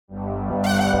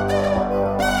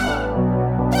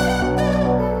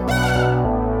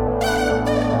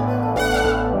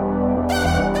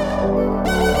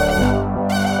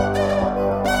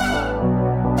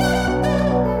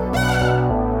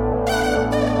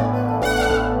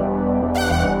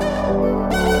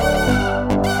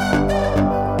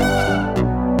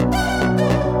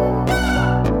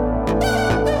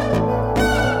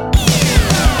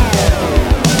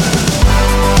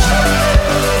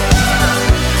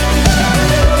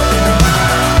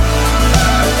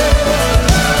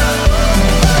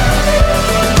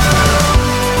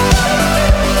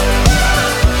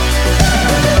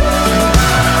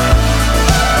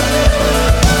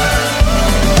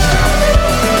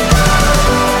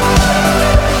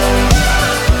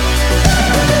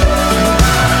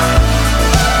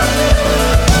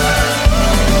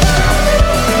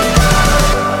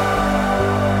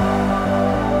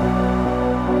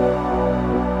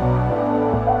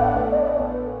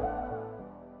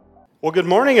Well, good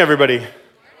morning, everybody.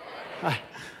 Hi.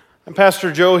 I'm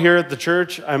Pastor Joe here at the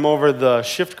church. I'm over the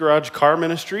Shift Garage car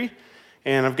ministry,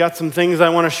 and I've got some things I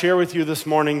want to share with you this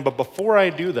morning. But before I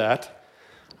do that,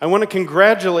 I want to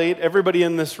congratulate everybody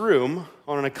in this room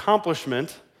on an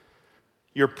accomplishment,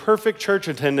 your perfect church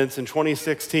attendance in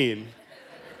 2016.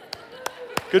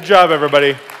 Good job,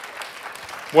 everybody.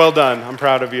 Well done. I'm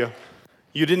proud of you.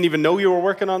 You didn't even know you were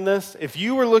working on this. If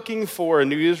you were looking for a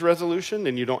New Year's resolution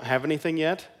and you don't have anything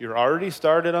yet, you're already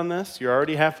started on this, you're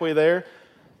already halfway there.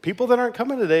 People that aren't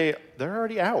coming today, they're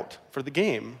already out for the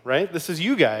game, right? This is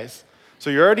you guys. So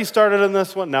you're already started on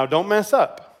this one. Now don't mess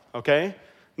up, okay?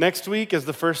 Next week is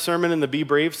the first sermon in the Be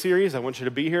Brave series. I want you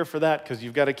to be here for that because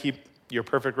you've got to keep your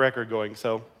perfect record going.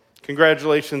 So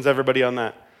congratulations, everybody, on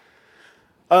that.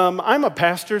 I'm a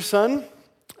pastor's son.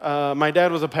 My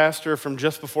dad was a pastor from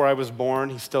just before I was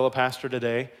born. He's still a pastor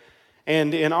today.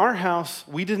 And in our house,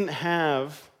 we didn't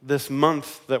have this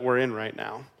month that we're in right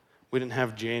now. We didn't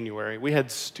have January. We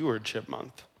had Stewardship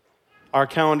Month. Our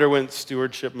calendar went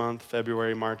Stewardship Month,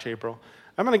 February, March, April.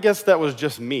 I'm going to guess that was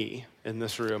just me in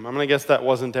this room. I'm going to guess that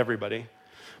wasn't everybody.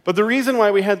 But the reason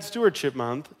why we had Stewardship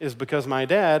Month is because my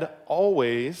dad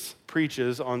always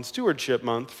preaches on Stewardship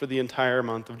Month for the entire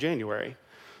month of January.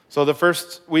 So the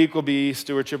first week will be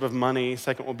stewardship of money,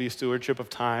 second will be stewardship of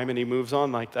time, and he moves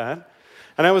on like that.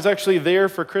 And I was actually there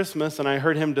for Christmas, and I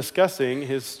heard him discussing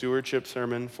his stewardship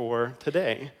sermon for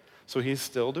today. So he's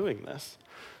still doing this.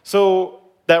 So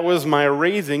that was my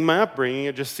raising, my upbringing.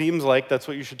 It just seems like that's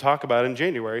what you should talk about in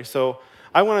January. So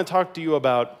I want to talk to you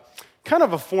about kind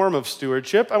of a form of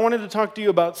stewardship. I wanted to talk to you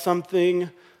about something.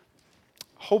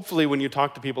 Hopefully, when you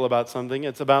talk to people about something,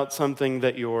 it's about something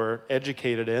that you're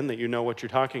educated in, that you know what you're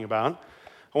talking about.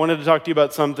 I wanted to talk to you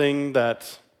about something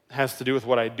that has to do with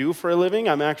what I do for a living.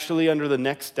 I'm actually under the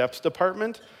Next Steps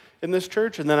department in this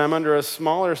church, and then I'm under a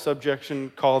smaller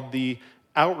subsection called the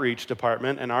Outreach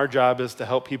department, and our job is to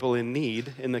help people in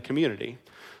need in the community.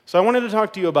 So I wanted to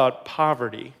talk to you about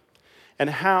poverty and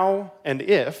how and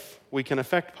if we can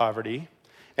affect poverty.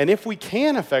 And if we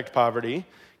can affect poverty,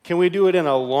 can we do it in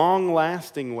a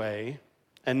long-lasting way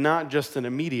and not just an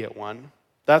immediate one?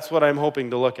 That's what I'm hoping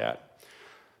to look at.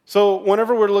 So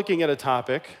whenever we're looking at a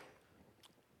topic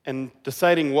and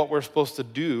deciding what we're supposed to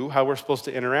do, how we're supposed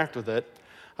to interact with it,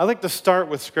 I like to start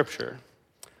with Scripture.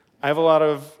 I have a lot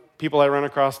of people I run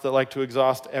across that like to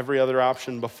exhaust every other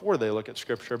option before they look at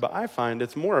Scripture, but I find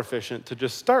it's more efficient to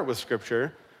just start with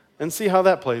Scripture and see how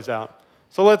that plays out.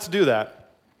 So let's do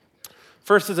that.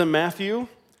 First is in Matthew.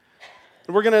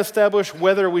 We're going to establish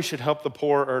whether we should help the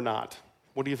poor or not.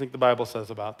 What do you think the Bible says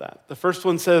about that? The first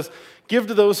one says, give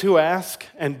to those who ask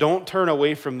and don't turn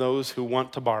away from those who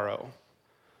want to borrow.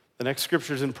 The next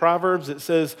scripture is in Proverbs. It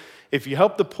says, if you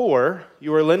help the poor,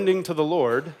 you are lending to the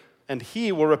Lord, and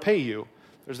he will repay you.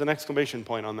 There's an exclamation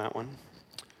point on that one.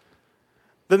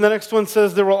 Then the next one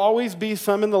says, there will always be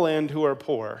some in the land who are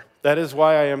poor. That is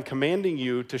why I am commanding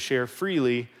you to share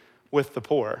freely with the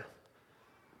poor.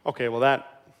 Okay, well that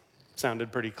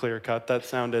sounded pretty clear-cut. That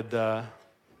sounded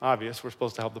obvious. We're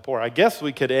supposed to help the poor. I guess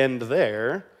we could end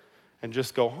there and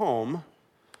just go home.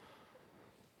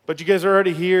 But you guys are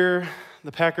already here.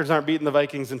 The Packers aren't beating the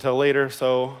Vikings until later,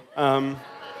 so...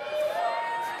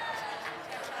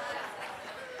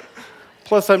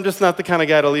 Plus, I'm just not the kind of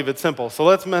guy to leave it simple. So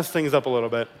let's mess things up a little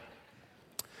bit.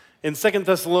 In 2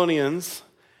 Thessalonians,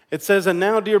 it says, and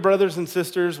now, dear brothers and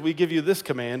sisters, we give you this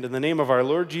command in the name of our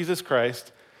Lord Jesus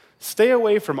Christ. Stay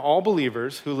away from all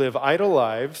believers who live idle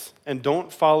lives and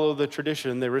don't follow the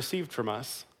tradition they received from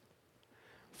us.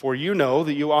 For you know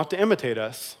that you ought to imitate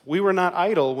us. We were not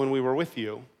idle when we were with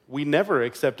you. We never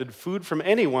accepted food from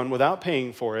anyone without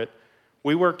paying for it.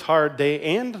 We worked hard day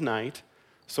and night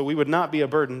so we would not be a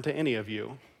burden to any of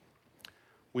you.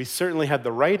 We certainly had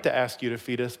the right to ask you to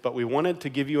feed us, but we wanted to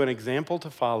give you an example to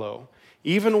follow.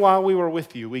 Even while we were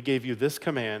with you, we gave you this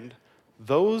command: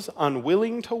 those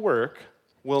unwilling to work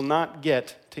will not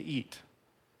get to eat.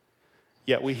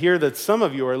 Yet we hear that some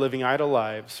of you are living idle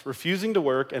lives, refusing to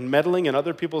work and meddling in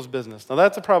other people's business. Now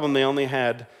that's a problem they only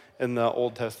had in the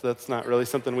Old Testament. That's not really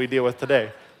something we deal with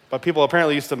today. But people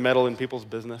apparently used to meddle in people's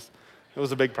business. It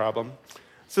was a big problem.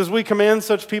 It says, we command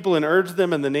such people and urge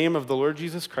them in the name of the Lord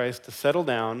Jesus Christ to settle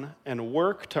down and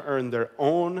work to earn their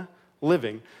own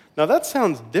living. Now that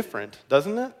sounds different,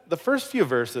 doesn't it? The first few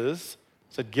verses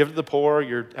said, give to the poor.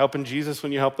 You're helping Jesus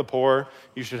when you help the poor.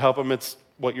 You should help them. It's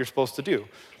what you're supposed to do.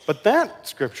 But that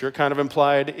scripture kind of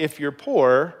implied if you're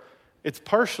poor, it's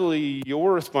partially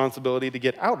your responsibility to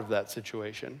get out of that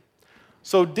situation.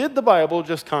 So did the Bible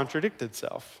just contradict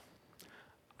itself?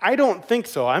 I don't think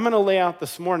so. I'm going to lay out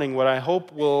this morning what I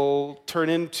hope will turn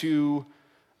into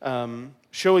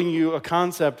showing you a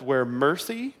concept where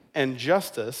mercy and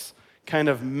justice kind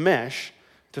of mesh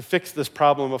to fix this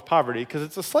problem of poverty, because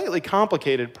it's a slightly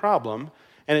complicated problem,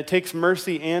 and it takes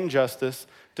mercy and justice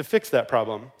to fix that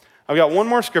problem. I've got one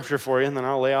more scripture for you, and then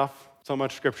I'll lay off so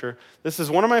much scripture. This is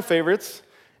one of my favorites.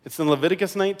 It's in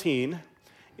Leviticus 19.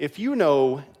 If you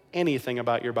know anything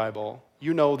about your Bible,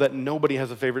 you know that nobody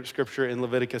has a favorite scripture in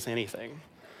Leviticus anything,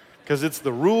 because it's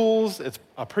the rules. It's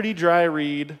a pretty dry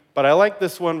read, but I like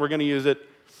this one. We're going to use it.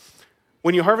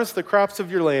 When you harvest the crops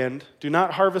of your land, do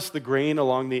not harvest the grain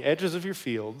along the edges of your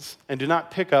fields, and do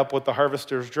not pick up what the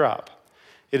harvesters drop.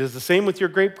 It is the same with your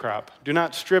grape crop. Do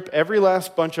not strip every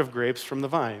last bunch of grapes from the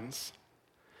vines,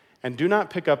 and do not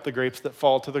pick up the grapes that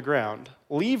fall to the ground.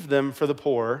 Leave them for the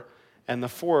poor and the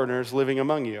foreigners living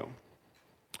among you.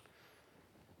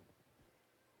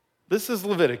 This is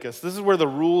Leviticus. This is where the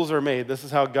rules are made. This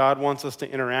is how God wants us to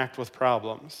interact with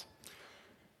problems.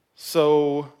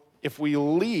 So if we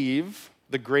leave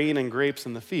the grain and grapes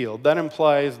in the field, that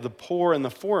implies the poor and the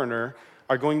foreigner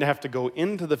are going to have to go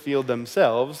into the field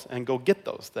themselves and go get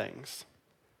those things.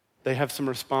 They have some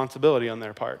responsibility on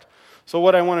their part. So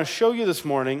what I want to show you this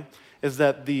morning is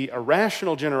that the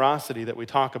irrational generosity that we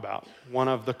talk about, one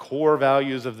of the core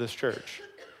values of this church,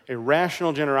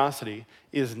 irrational generosity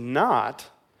is not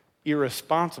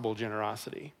irresponsible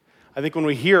generosity. I think when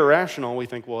we hear irrational, we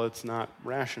think, well, it's not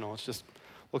rational. It's just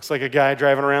looks like a guy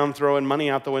driving around throwing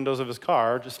money out the windows of his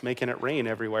car, just making it rain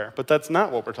everywhere. But that's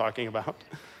not what we're talking about.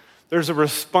 There's a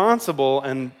responsible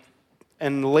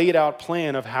and laid out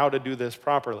plan of how to do this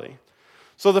properly.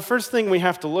 So the first thing we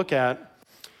have to look at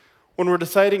when we're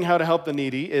deciding how to help the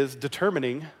needy is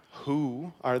determining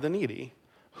who are the needy,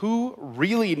 who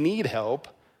really need help,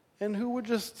 and who would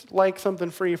just like something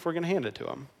free if we're going to hand it to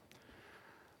them.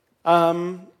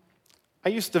 I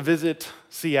used to visit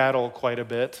Seattle quite a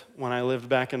bit when I lived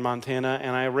back in Montana,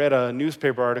 and I read a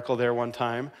newspaper article there one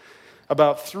time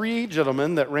about 3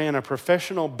 gentlemen that ran a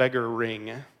professional beggar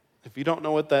ring. If you don't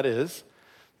know what that is,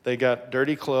 they got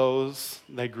dirty clothes,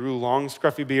 they grew long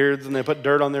scruffy beards, and they put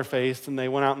dirt on their face, and they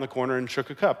went out in the corner and shook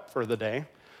a cup for the day.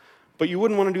 But you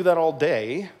wouldn't want to do that all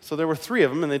day, so there were 3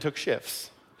 of them, and they took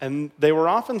shifts. And they were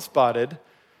often spotted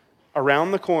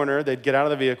around the corner. They'd get out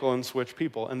of the vehicle and switch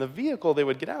people. And the vehicle they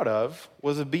would get out of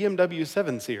was a BMW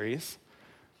 7 Series,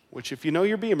 which if you know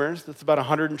your Beamers, that's about a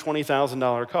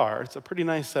 $120,000 car. It's a pretty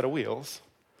nice set of wheels.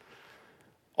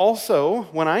 Also,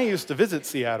 when I used to visit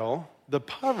Seattle, the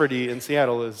poverty in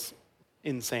Seattle is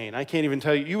insane. I can't even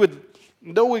tell you.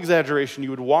 No exaggeration, you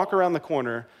would walk around the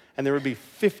corner and there would be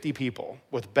 50 people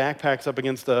with backpacks up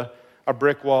against a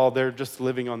brick wall. They're just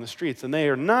living on the streets, and they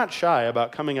are not shy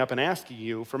about coming up and asking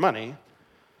you for money.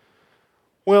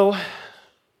 Well,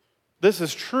 this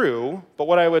is true, but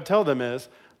what I would tell them is,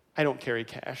 I don't carry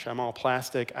cash. I'm all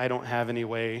plastic. I don't have any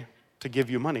way to give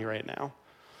you money right now.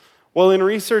 Well, in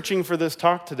researching for this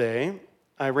talk today,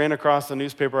 I ran across a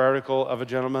newspaper article of a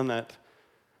gentleman that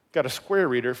got a Square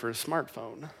reader for his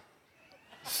smartphone.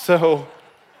 So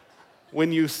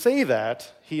when you say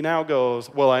that, he now goes,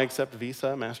 well, I accept Visa,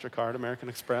 MasterCard, American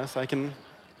Express.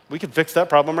 We can fix that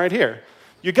problem right here.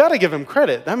 You got to give him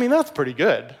credit. I mean, that's pretty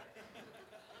good.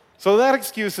 So that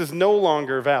excuse is no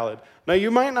longer valid. Now,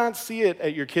 you might not see it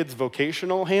at your kids'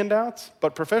 vocational handouts,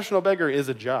 but professional beggar is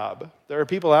a job. There are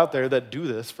people out there that do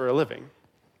this for a living.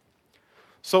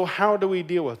 So how do we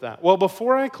deal with that? Well,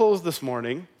 before I close this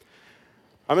morning,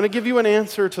 I'm going to give you an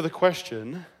answer to the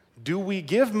question, do we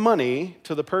give money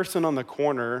to the person on the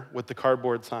corner with the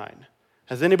cardboard sign?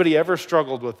 Has anybody ever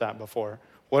struggled with that before?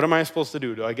 What am I supposed to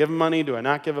do? Do I give him money? Do I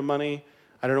not give him money?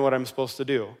 I don't know what I'm supposed to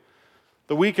do.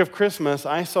 The week of Christmas,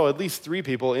 I saw at least 3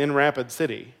 people in Rapid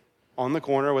City on the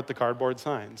corner with the cardboard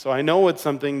sign. So I know it's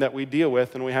something that we deal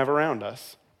with and we have around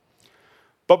us.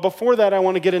 But before that, I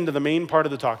want to get into the main part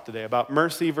of the talk today about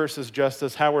mercy versus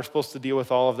justice, how we're supposed to deal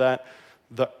with all of that,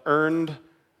 the earned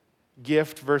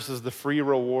gift versus the free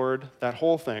reward, that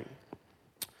whole thing.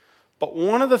 But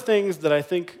one of the things that I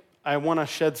think I want to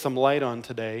shed some light on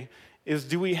today is,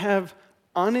 do we have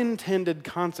unintended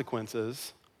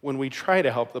consequences when we try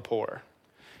to help the poor?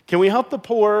 Can we help the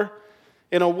poor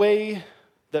in a way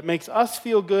that makes us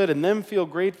feel good and them feel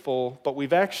grateful, but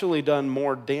we've actually done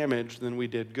more damage than we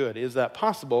did good? Is that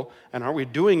possible? And are we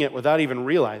doing it without even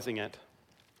realizing it?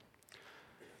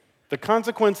 The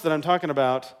consequence that I'm talking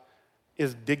about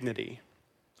is dignity.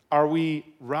 Are we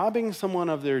robbing someone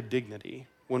of their dignity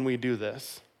when we do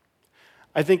this?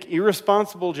 I think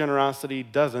irresponsible generosity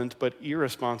doesn't, but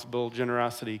irresponsible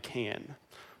generosity can.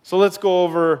 So let's go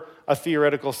over a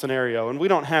theoretical scenario, and we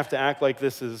don't have to act like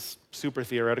this is super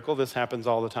theoretical. This happens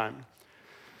all the time.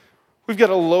 We've got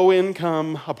a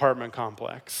low-income apartment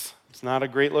complex. It's not a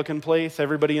great-looking place.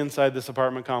 Everybody inside this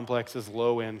apartment complex is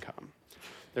low income.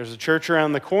 There's a church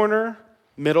around the corner,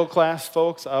 middle-class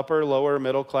folks, upper, lower,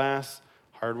 middle class,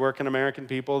 hardworking American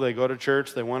people. They go to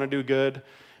church, they want to do good,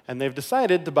 and they've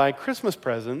decided to buy Christmas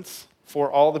presents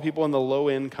for all the people in the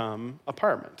low-income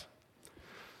apartment.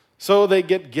 So they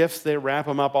get gifts, they wrap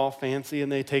them up all fancy,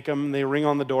 and they take them, they ring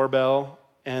on the doorbell,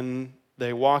 and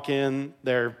they walk in,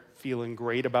 they're feeling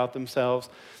great about themselves.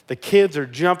 The kids are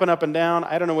jumping up and down.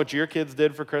 I don't know what your kids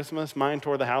did for Christmas. Mine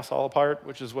tore the house all apart,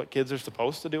 which is what kids are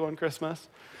supposed to do on Christmas.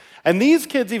 And these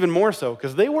kids even more so,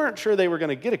 because they weren't sure they were going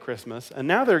to get a Christmas, and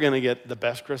now they're going to get the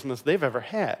best Christmas they've ever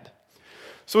had.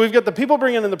 So we've got the people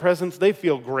bringing in the presents. They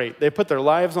feel great. They put their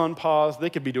lives on pause. They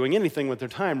could be doing anything with their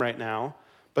time right now,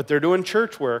 but they're doing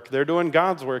church work. They're doing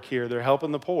God's work here. They're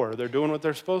helping the poor. They're doing what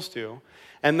they're supposed to.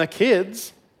 And the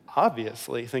kids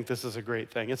obviously think this is a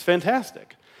great thing. It's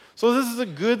fantastic. So this is a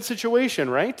good situation,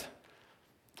 right?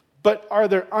 But are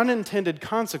there unintended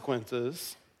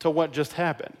consequences to what just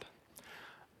happened?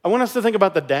 I want us to think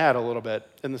about the dad a little bit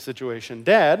in the situation.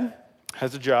 Dad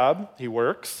has a job. He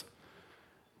works.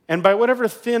 And by whatever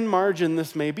thin margin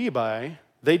this may be by,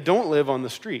 they don't live on the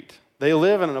street. They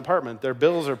live in an apartment. Their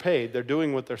bills are paid. They're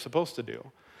doing what they're supposed to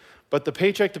do. But the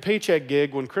paycheck-to-paycheck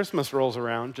gig, when Christmas rolls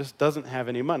around, just doesn't have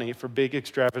any money for big,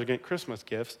 extravagant Christmas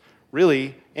gifts,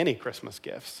 really any Christmas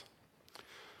gifts.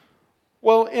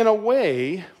 Well, in a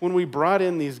way, when we brought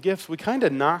in these gifts, we kind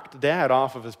of knocked Dad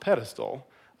off of his pedestal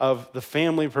of the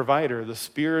family provider, the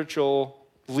spiritual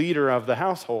leader of the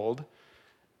household,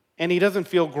 and he doesn't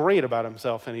feel great about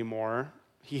himself anymore.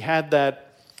 He had that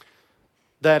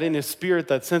in his spirit,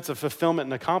 that sense of fulfillment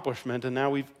and accomplishment, and now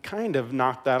we've kind of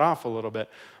knocked that off a little bit.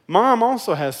 Mom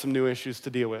also has some new issues to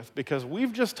deal with because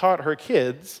we've just taught her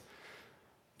kids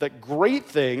that great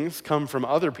things come from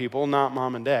other people, not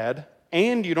mom and dad,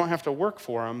 and you don't have to work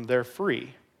for them, they're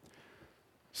free.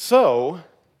 So,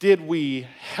 did we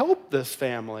help this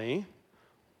family,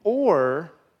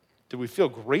 or did we feel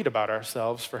great about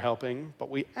ourselves for helping, but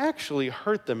we actually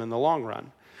hurt them in the long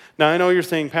run? Now, I know you're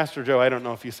saying, Pastor Joe, I don't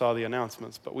know if you saw the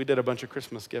announcements, but we did a bunch of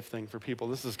Christmas gift thing for people.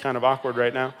 This is kind of awkward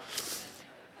right now.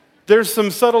 There's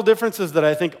some subtle differences that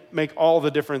I think make all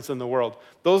the difference in the world.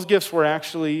 Those gifts were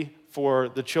actually for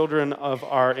the children of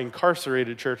our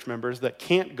incarcerated church members that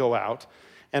can't go out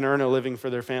and earn a living for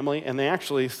their family, and they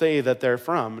actually say that they're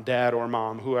from dad or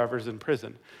mom, whoever's in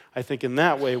prison. I think in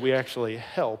that way, we actually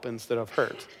help instead of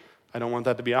hurt. I don't want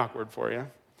that to be awkward for you.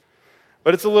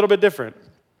 But it's a little bit different.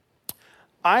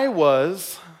 I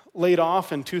was laid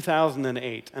off in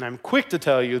 2008, and I'm quick to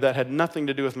tell you that had nothing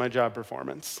to do with my job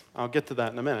performance. I'll get to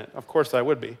that in a minute. Of course I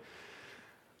would be.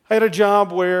 I had a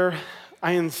job where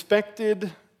I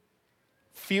inspected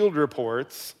field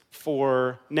reports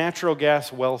for natural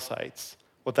gas well sites.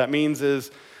 What that means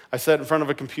is I sat in front of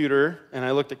a computer, and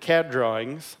I looked at CAD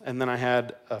drawings, and then I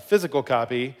had a physical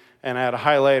copy, and I had a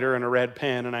highlighter and a red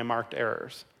pen, and I marked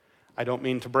errors. I don't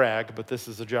mean to brag, but this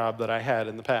is a job that I had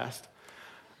in the past.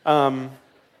 I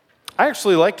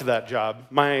actually liked that job.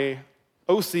 My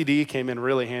OCD came in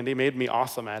really handy, made me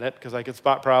awesome at it because I could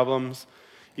spot problems.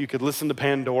 You could listen to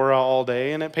Pandora all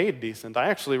day, and it paid decent. I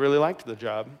actually really liked the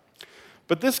job.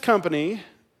 But this company,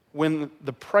 when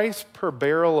the price per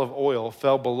barrel of oil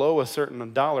fell below a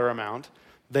certain dollar amount,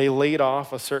 they laid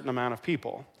off a certain amount of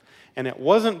people. And it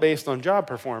wasn't based on job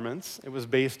performance, it was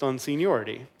based on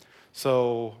seniority.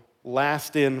 So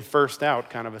last in, first out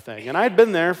kind of a thing. And I'd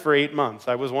been there for 8 months.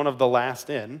 I was one of the last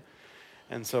in.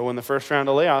 And so when the first round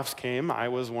of layoffs came, I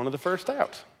was one of the first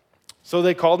out. So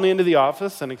they called me into the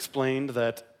office and explained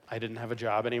that I didn't have a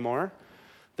job anymore.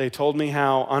 They told me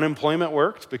how unemployment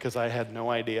worked because I had no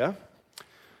idea.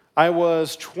 I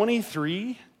was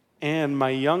 23, and my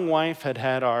young wife had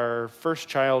had our first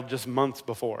child just months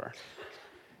before.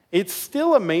 It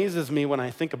still amazes me when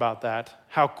I think about that,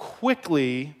 how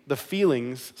quickly the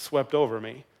feelings swept over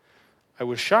me. I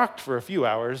was shocked for a few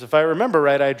hours. If I remember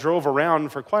right, I drove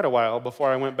around for quite a while before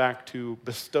I went back to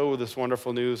bestow this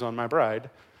wonderful news on my bride.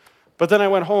 But then I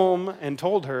went home and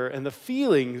told her, and the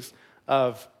feelings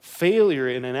of failure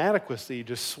and inadequacy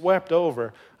just swept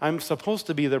over. I'm supposed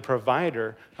to be the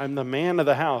provider. I'm the man of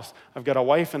the house. I've got a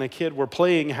wife and a kid. We're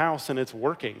playing house and it's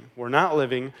working. We're not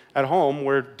living at home.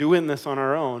 We're doing this on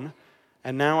our own.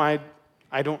 And now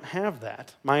I don't have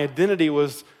that. My identity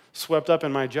was swept up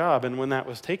in my job, and when that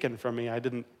was taken from me,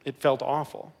 it felt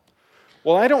awful.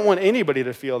 Well, I don't want anybody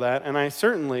to feel that, and I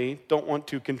certainly don't want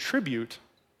to contribute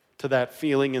to that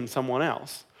feeling in someone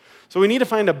else. So we need to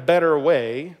find a better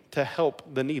way to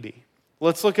help the needy.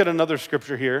 Let's look at another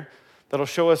scripture here that'll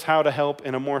show us how to help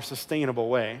in a more sustainable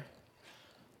way.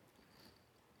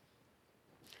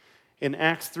 In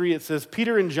Acts 3, it says,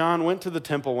 Peter and John went to the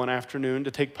temple one afternoon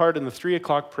to take part in the 3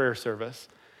 o'clock prayer service.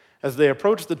 As they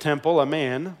approached the temple, a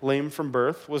man, lame from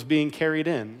birth, was being carried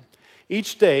in.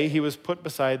 Each day he was put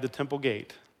beside the temple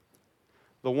gate,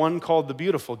 the one called the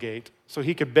Beautiful Gate, so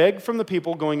he could beg from the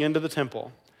people going into the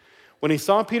temple. When he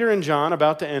saw Peter and John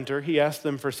about to enter, he asked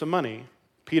them for some money.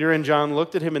 Peter and John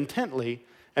looked at him intently,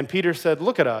 and Peter said,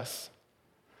 "Look at us."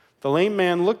 The lame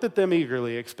man looked at them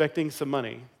eagerly, expecting some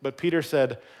money. But Peter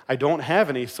said, "I don't have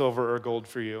any silver or gold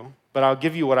for you, but I'll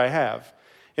give you what I have.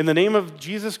 In the name of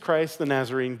Jesus Christ the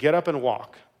Nazarene, get up and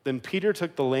walk." Then Peter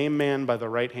took the lame man by the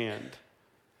right hand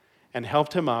and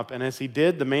helped him up, and as he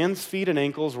did, the man's feet and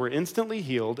ankles were instantly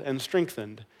healed and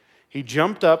strengthened. He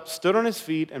jumped up, stood on his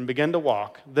feet, and began to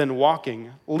walk. Then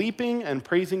walking, leaping, and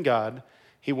praising God,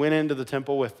 he went into the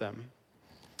temple with them.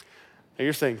 Now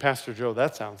you're saying, Pastor Joe,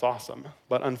 that sounds awesome.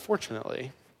 But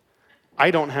unfortunately,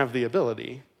 I don't have the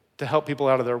ability to help people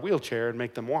out of their wheelchair and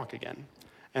make them walk again.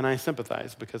 And I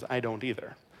sympathize because I don't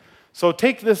either. So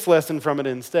take this lesson from it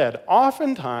instead.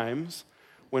 Oftentimes,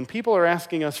 when people are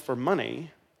asking us for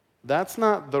money, that's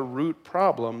not the root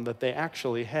problem that they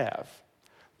actually have.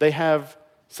 They have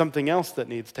something else that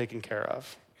needs taken care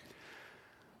of.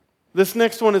 This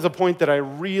next one is a point that I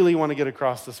really want to get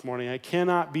across this morning. I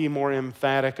cannot be more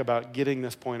emphatic about getting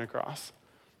this point across.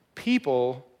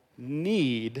 People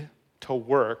need to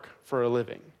work for a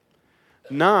living.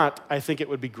 Not, I think it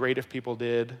would be great if people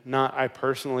did. Not, I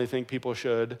personally think people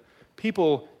should.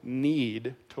 People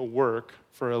need to work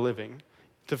for a living,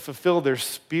 to fulfill their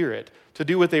spirit, to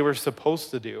do what they were supposed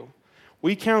to do.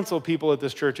 We counsel people at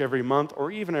this church every month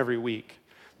or even every week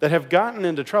that have gotten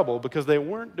into trouble because they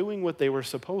weren't doing what they were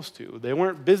supposed to. They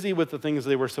weren't busy with the things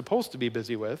they were supposed to be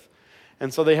busy with,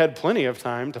 and so they had plenty of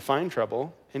time to find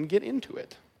trouble and get into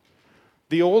it.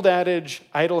 The old adage,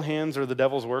 idle hands are the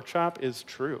devil's workshop, is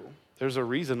true. There's a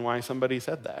reason why somebody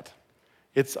said that.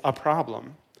 It's a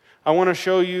problem. I want to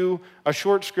show you a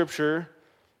short scripture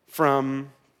from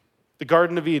the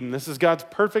Garden of Eden. This is God's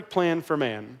perfect plan for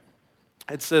man.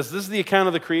 It says, "This is the account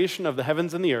of the creation of the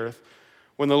heavens and the earth.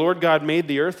 When the Lord God made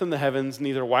the earth and the heavens,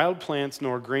 neither wild plants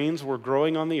nor grains were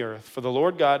growing on the earth, for the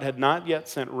Lord God had not yet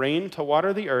sent rain to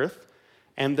water the earth,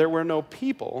 and there were no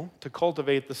people to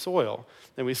cultivate the soil."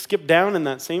 Then we skip down in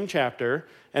that same chapter,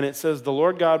 and it says, "The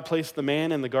Lord God placed the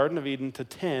man in the Garden of Eden to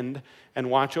tend and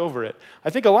watch over it."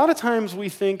 I think a lot of times we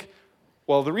think,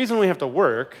 well, the reason we have to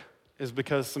work is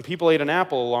because some people ate an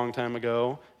apple a long time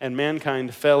ago, and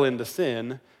mankind fell into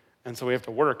sin, and so we have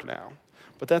to work now.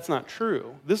 But that's not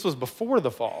true. This was before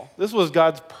the fall. This was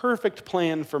God's perfect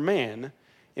plan for man,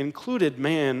 included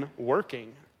man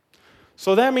working.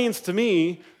 So that means to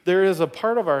me, there is a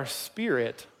part of our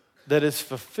spirit that is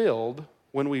fulfilled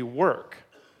when we work.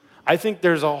 I think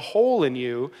there's a hole in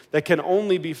you that can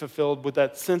only be fulfilled with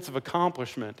that sense of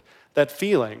accomplishment, that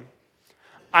feeling.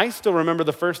 I still remember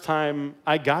the first time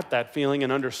I got that feeling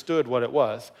and understood what it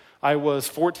was. I was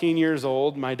 14 years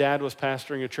old. My dad was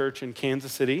pastoring a church in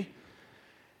Kansas City.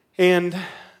 And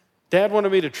Dad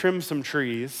wanted me to trim some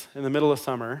trees in the middle of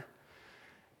summer.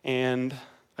 And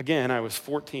again, I was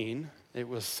 14. It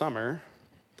was summer.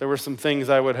 There were some things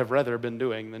I would have rather been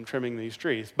doing than trimming these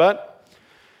trees. But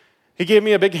he gave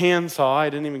me a big handsaw. I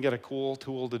didn't even get a cool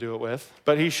tool to do it with.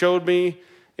 But he showed me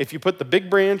if you put the big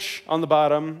branch on the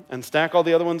bottom and stack all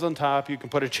the other ones on top, you can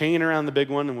put a chain around the big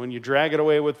one. And when you drag it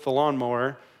away with the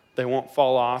lawnmower, they won't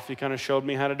fall off. He kind of showed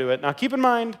me how to do it. Now, keep in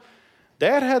mind,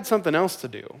 Dad had something else to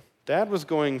do. Dad was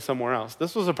going somewhere else.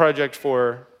 This was a project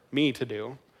for me to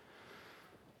do.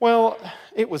 Well,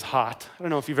 it was hot. I don't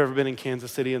know if you've ever been in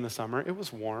Kansas City in the summer. It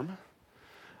was warm.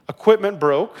 Equipment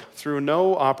broke through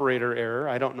no operator error.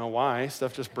 I don't know why.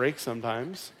 Stuff just breaks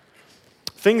sometimes.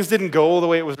 Things didn't go the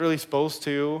way it was really supposed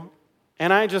to,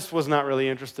 and I just was not really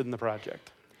interested in the project.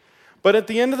 But at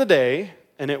the end of the day,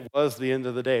 and it was the end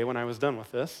of the day when I was done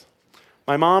with this,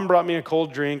 my mom brought me a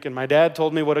cold drink, and my dad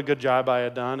told me what a good job I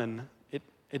had done, and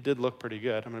it did look pretty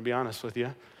good, I'm going to be honest with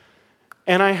you.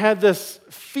 And I had this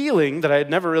feeling that I had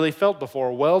never really felt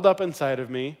before welled up inside of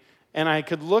me, and I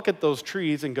could look at those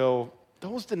trees and go,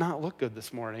 those did not look good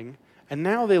this morning, and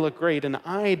now they look great, and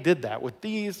I did that. With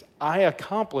these, I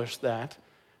accomplished that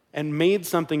and made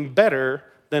something better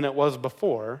than it was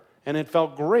before, and it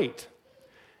felt great.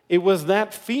 It was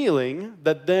that feeling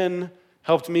that then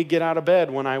helped me get out of bed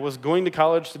when I was going to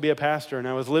college to be a pastor, and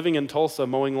I was living in Tulsa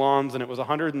mowing lawns, and it was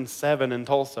 107 in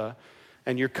Tulsa,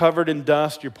 and you're covered in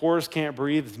dust, your pores can't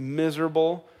breathe, it's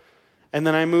miserable. And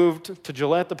then I moved to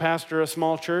Gillette to pastor a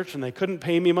small church, and they couldn't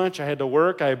pay me much. I had to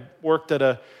work. I worked at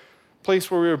a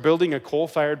place where we were building a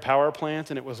coal-fired power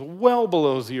plant, and it was well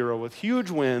below zero with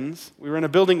huge winds. We were in a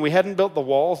building, we hadn't built the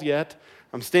walls yet.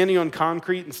 I'm standing on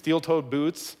concrete and steel-toed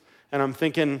boots, and I'm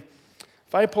thinking,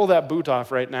 if I pull that boot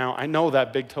off right now, I know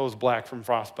that big toe's black from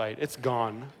frostbite. It's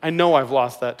gone. I know I've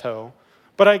lost that toe.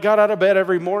 But I got out of bed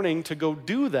every morning to go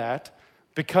do that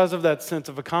because of that sense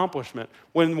of accomplishment.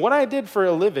 When what I did for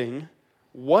a living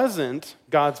wasn't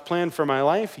God's plan for my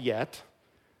life yet,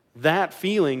 that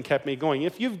feeling kept me going.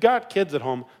 If you've got kids at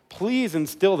home, please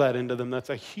instill that into them. That's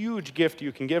a huge gift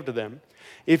you can give to them.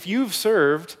 If you've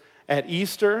served at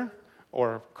Easter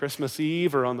or Christmas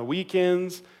Eve or on the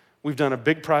weekends, we've done a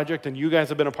big project and you guys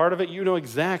have been a part of it, you know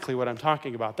exactly what I'm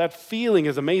talking about. That feeling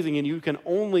is amazing, and you can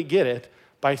only get it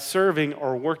by serving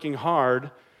or working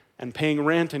hard and paying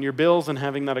rent and your bills and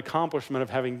having that accomplishment of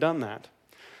having done that.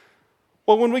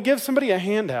 Well, when we give somebody a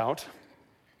handout,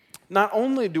 not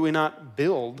only do we not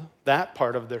build that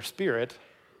part of their spirit,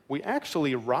 we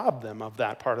actually rob them of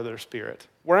that part of their spirit.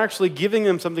 We're actually giving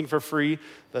them something for free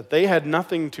that they had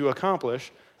nothing to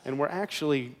accomplish, and we're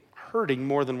actually hurting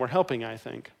more than we're helping, I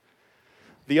think.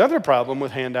 The other problem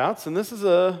with handouts, and this is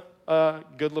a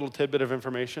good little tidbit of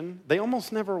information, they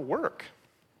almost never work.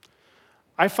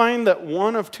 I find that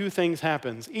one of two things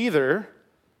happens. Either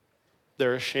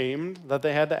they're ashamed that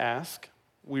they had to ask,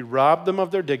 we rob them of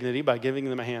their dignity by giving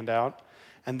them a handout,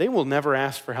 and they will never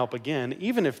ask for help again,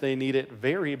 even if they need it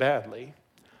very badly.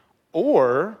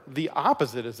 Or the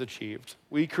opposite is achieved.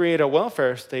 We create a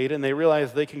welfare state, and they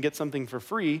realize they can get something for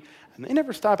free, and they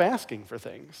never stop asking for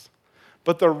things.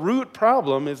 But the root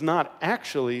problem is not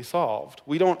actually solved.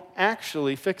 We don't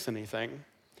actually fix anything.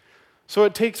 So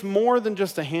it takes more than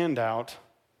just a handout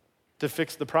to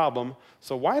fix the problem.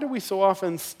 So why do we so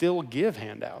often still give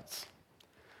handouts?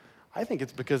 I think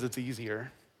it's because it's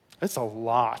easier. It's a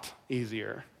lot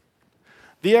easier.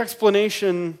 The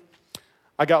explanation,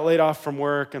 I got laid off from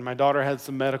work and my daughter had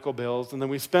some medical bills, and then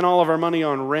we spent all of our money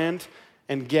on rent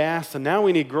and gas, and now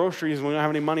we need groceries and we don't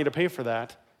have any money to pay for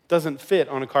that, doesn't fit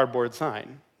on a cardboard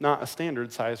sign, not a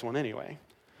standard size one anyway.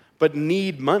 But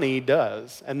need money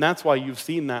does, and that's why you've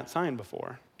seen that sign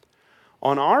before.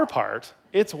 On our part,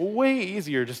 it's way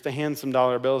easier just to hand some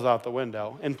dollar bills out the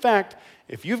window. In fact,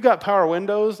 if you've got power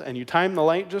windows and you time the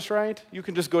light just right, you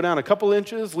can just go down a couple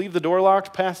inches, leave the door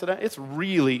locked, pass it out. It's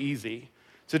really easy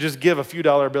to just give a few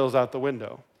dollar bills out the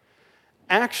window.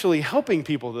 Actually helping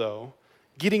people, though,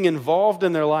 getting involved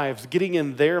in their lives, getting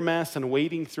in their mess and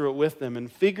wading through it with them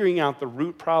and figuring out the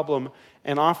root problem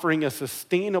and offering a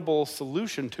sustainable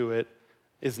solution to it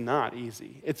is not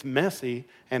easy. It's messy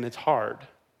and it's hard.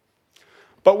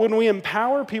 But when we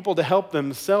empower people to help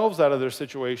themselves out of their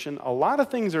situation, a lot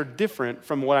of things are different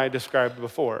from what I described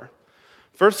before.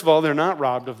 First of all, they're not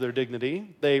robbed of their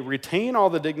dignity. They retain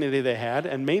all the dignity they had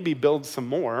and maybe build some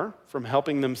more from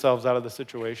helping themselves out of the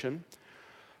situation.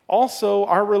 Also,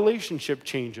 our relationship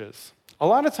changes. A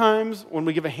lot of times when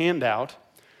we give a handout,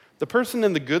 the person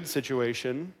in the good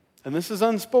situation, and this is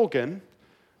unspoken,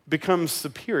 becomes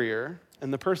superior,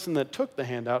 and the person that took the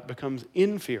handout becomes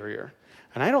inferior.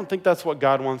 And I don't think that's what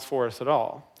God wants for us at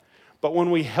all. But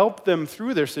when we help them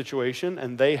through their situation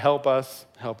and they help us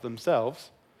help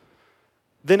themselves,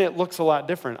 then it looks a lot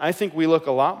different. I think we look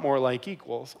a lot more like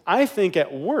equals. I think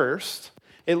at worst,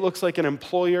 it looks like an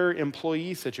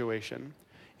employer-employee situation.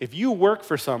 If you work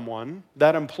for someone,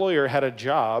 that employer had a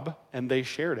job and they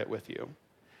shared it with you.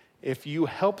 If you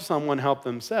help someone help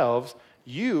themselves,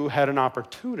 you had an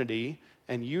opportunity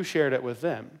and you shared it with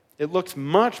them. It looks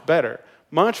much better.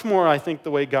 Much more, I think, the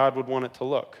way God would want it to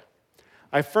look.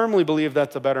 I firmly believe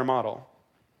that's a better model.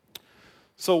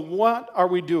 So what are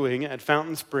we doing at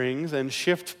Fountain Springs and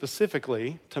Shift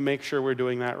specifically to make sure we're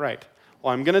doing that right?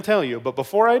 Well, I'm going to tell you, but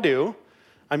before I do,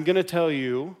 I'm going to tell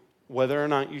you whether or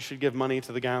not you should give money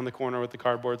to the guy on the corner with the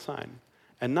cardboard sign.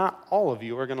 And not all of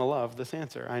you are going to love this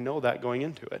answer. I know that going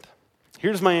into it.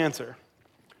 Here's my answer.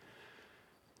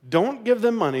 Don't give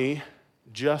them money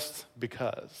just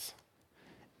because.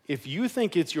 If you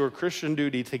think it's your Christian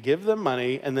duty to give them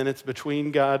money and then it's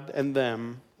between God and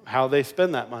them how they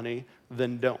spend that money,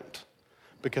 then don't.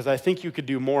 Because I think you could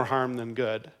do more harm than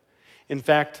good. In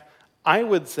fact, I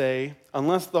would say,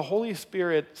 unless the Holy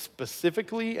Spirit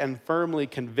specifically and firmly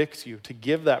convicts you to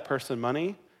give that person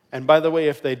money, and by the way,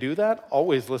 if they do that,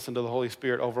 always listen to the Holy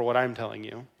Spirit over what I'm telling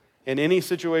you in any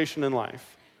situation in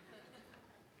life.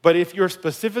 But if you're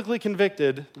specifically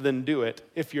convicted, then do it.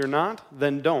 If you're not,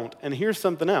 then don't. And here's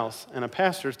something else, and a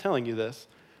pastor's telling you this.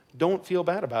 Don't feel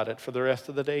bad about it for the rest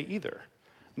of the day either,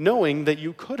 knowing that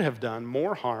you could have done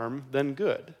more harm than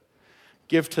good.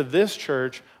 Give to this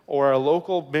church or a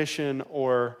local mission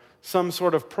or some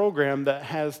sort of program that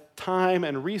has time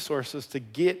and resources to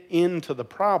get into the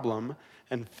problem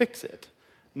and fix it,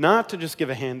 not to just give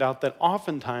a handout that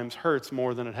oftentimes hurts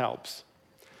more than it helps.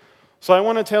 So I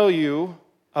want to tell you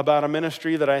about a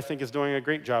ministry that I think is doing a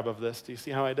great job of this. Do you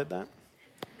see how I did that?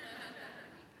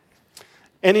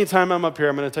 Anytime I'm up here,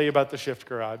 I'm going to tell you about the Shift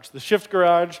Garage. The Shift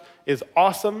Garage is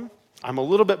awesome. I'm a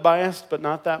little bit biased, but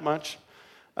not that much.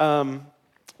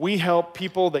 We help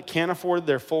people that can't afford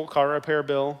their full car repair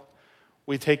bill.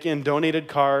 We take in donated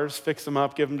cars, fix them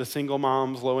up, give them to single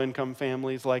moms, low-income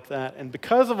families like that. And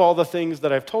because of all the things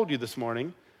that I've told you this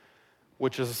morning,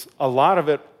 which is a lot of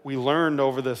it we learned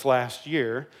over this last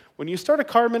year, when you start a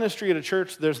car ministry at a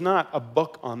church, there's not a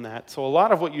book on that. So a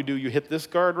lot of what you do, you hit this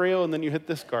guardrail and then you hit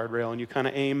this guardrail and you kind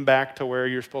of aim back to where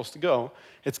you're supposed to go.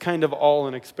 It's kind of all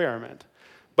an experiment.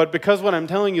 But because what I'm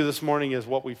telling you this morning is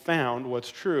what we found,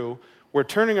 what's true, we're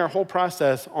turning our whole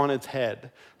process on its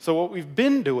head. So what we've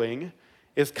been doing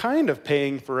is kind of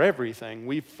paying for everything.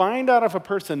 We find out if a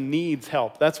person needs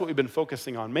help. That's what we've been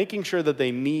focusing on, making sure that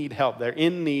they need help. They're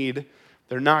in need.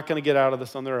 They're not going to get out of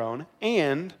this on their own.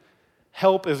 And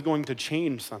help is going to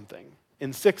change something.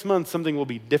 In 6 months, something will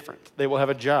be different. They will have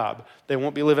a job. They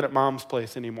won't be living at mom's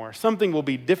place anymore. Something will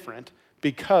be different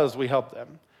because we help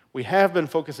them. We have been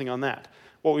focusing on that.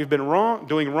 What we've been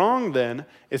doing wrong then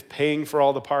is paying for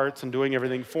all the parts and doing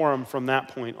everything for them from that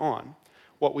point on.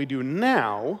 What we do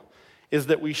now is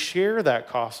that we share that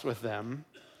cost with them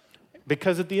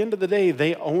because at the end of the day,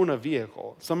 they own a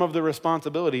vehicle. Some of the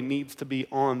responsibility needs to be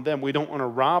on them. We don't want to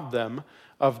rob them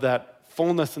of that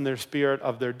fullness in their spirit,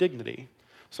 of their dignity.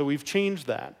 So we've changed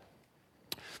that.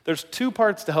 There's two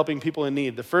parts to helping people in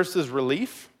need. The first is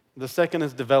relief. The second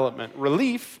is development.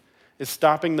 Relief is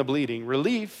stopping the bleeding.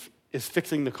 Relief is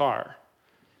fixing the car.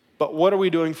 But what are we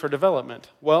doing for development?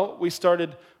 Well, we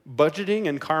started budgeting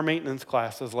and car maintenance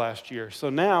classes last year. So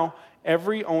now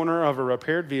every owner of a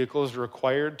repaired vehicle is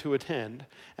required to attend,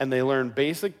 and they learn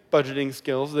basic budgeting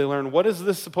skills. They learn what is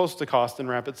this supposed to cost in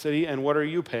Rapid City and what are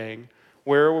you paying?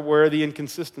 Where are the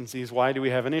inconsistencies? Why do we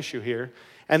have an issue here?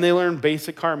 And they learn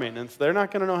basic car maintenance. They're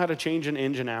not going to know how to change an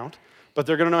engine out, but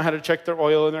they're going to know how to check their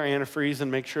oil and their antifreeze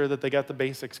and make sure that they got the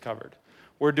basics covered.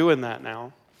 We're doing that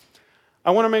now.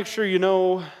 I want to make sure you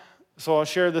know, so I'll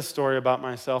share this story about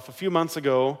myself. A few months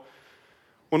ago,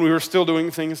 when we were still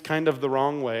doing things kind of the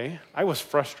wrong way, I was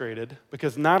frustrated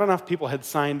because not enough people had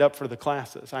signed up for the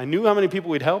classes. I knew how many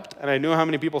people we'd helped, and I knew how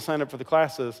many people signed up for the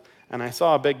classes, and I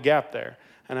saw a big gap there,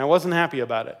 and I wasn't happy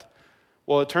about it.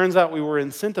 Well, it turns out we were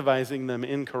incentivizing them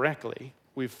incorrectly.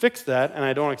 We've fixed that, and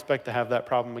I don't expect to have that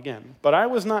problem again. But I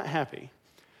was not happy.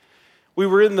 We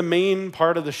were in the main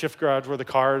part of the Shift Garage where the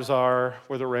cars are,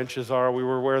 where the wrenches are. We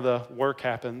were where the work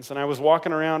happens. And I was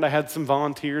walking around. I had some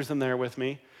volunteers in there with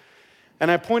me.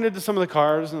 And I pointed to some of the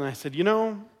cars, and I said, you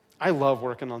know, I love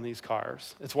working on these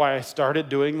cars. It's why I started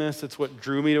doing this. It's what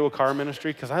drew me to a car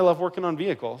ministry, because I love working on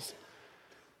vehicles.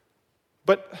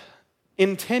 But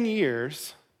in 10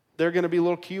 years, they're going to be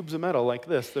little cubes of metal like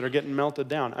this that are getting melted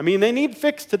down. I mean, they need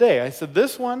fixed today. I said,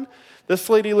 this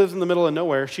lady lives in the middle of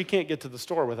nowhere. She can't get to the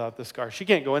store without this car. She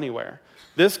can't go anywhere.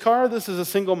 This car, this is a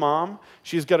single mom.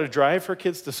 She's got to drive her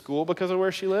kids to school because of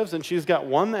where she lives, and she's got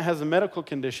one that has a medical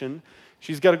condition.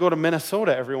 She's got to go to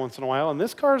Minnesota every once in a while, and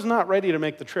this car is not ready to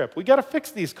make the trip. We got to fix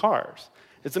these cars.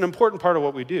 It's an important part of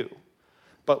what we do.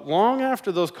 But long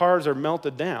after those cars are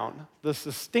melted down, the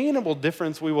sustainable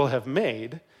difference we will have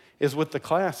made is with the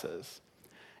classes.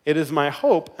 It is my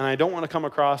hope, and I don't want to come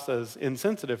across as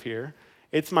insensitive here,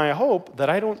 it's my hope that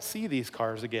I don't see these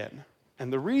cars again.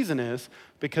 And the reason is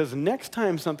because next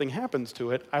time something happens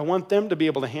to it, I want them to be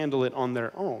able to handle it on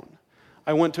their own.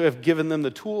 I want to have given them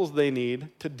the tools they need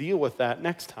to deal with that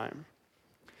next time.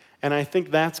 And I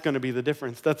think that's going to be the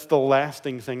difference. That's the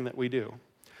lasting thing that we do.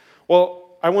 Well,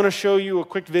 I want to show you a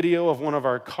quick video of one of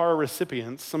our car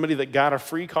recipients, somebody that got a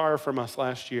free car from us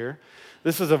last year.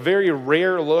 This is a very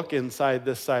rare look inside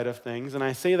this side of things, and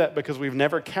I say that because we've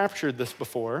never captured this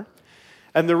before.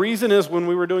 And the reason is when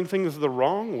we were doing things the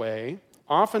wrong way,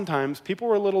 oftentimes people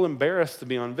were a little embarrassed to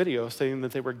be on video saying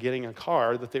that they were getting a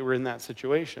car, that they were in that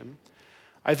situation.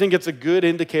 I think it's a good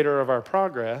indicator of our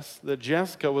progress that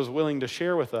Jessica was willing to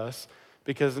share with us,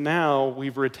 because now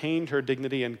we've retained her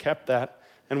dignity and kept that,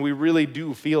 and we really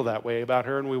do feel that way about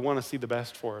her, and we want to see the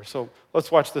best for her. So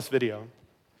let's watch this video.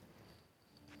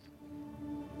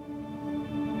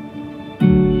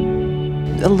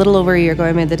 A little over a year ago,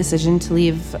 I made the decision to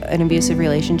leave an abusive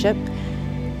relationship,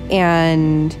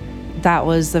 and that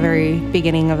was the very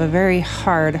beginning of a very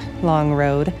hard, long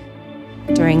road.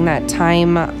 During that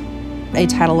time, a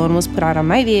title loan was put out on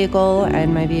my vehicle,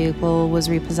 and my vehicle was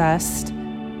repossessed.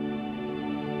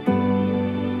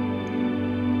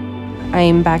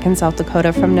 I'm back in South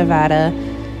Dakota from Nevada,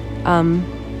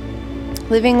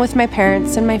 living with my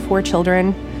parents and my 4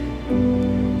 children,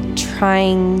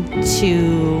 trying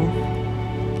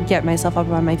to get myself up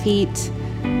on my feet,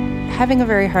 having a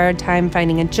very hard time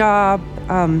finding a job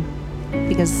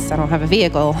because I don't have a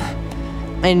vehicle,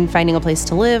 and finding a place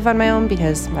to live on my own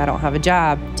because I don't have a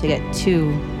job to get to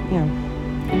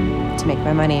make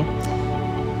my money.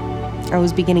 I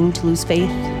was beginning to lose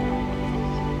faith.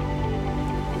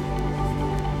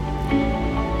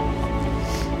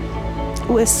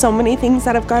 With so many things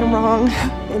that have gone wrong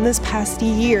in this past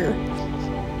year,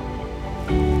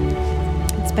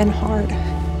 it's been hard.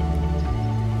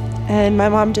 And my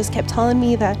mom just kept telling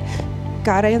me that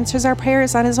God answers our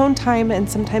prayers on his own time, and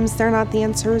sometimes they're not the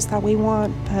answers that we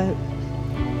want, but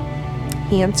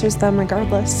he answers them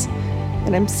regardless.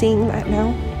 And I'm seeing that now.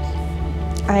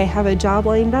 I have a job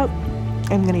lined up.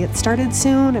 I'm gonna get started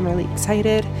soon. I'm really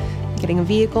excited. I'm getting a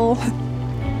vehicle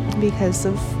because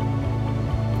of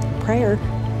prayer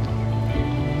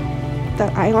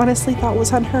that I honestly thought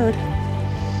was unheard.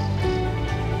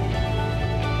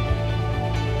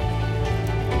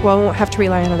 Well, I won't have to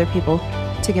rely on other people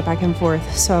to get back and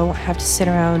forth, so I won't have to sit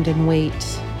around and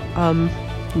wait, and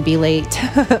be late.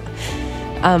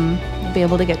 Be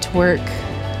able to get to work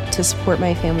to support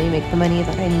my family, make the money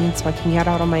that I need so I can get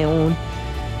out on my own.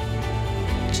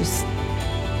 Just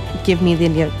give me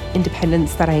the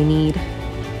independence that I need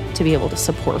to be able to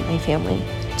support my family,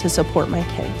 to support my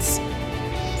kids.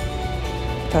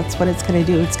 That's what it's gonna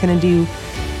do. It's gonna do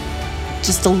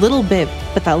just a little bit,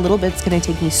 but that little bit's gonna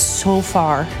take me so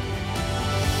far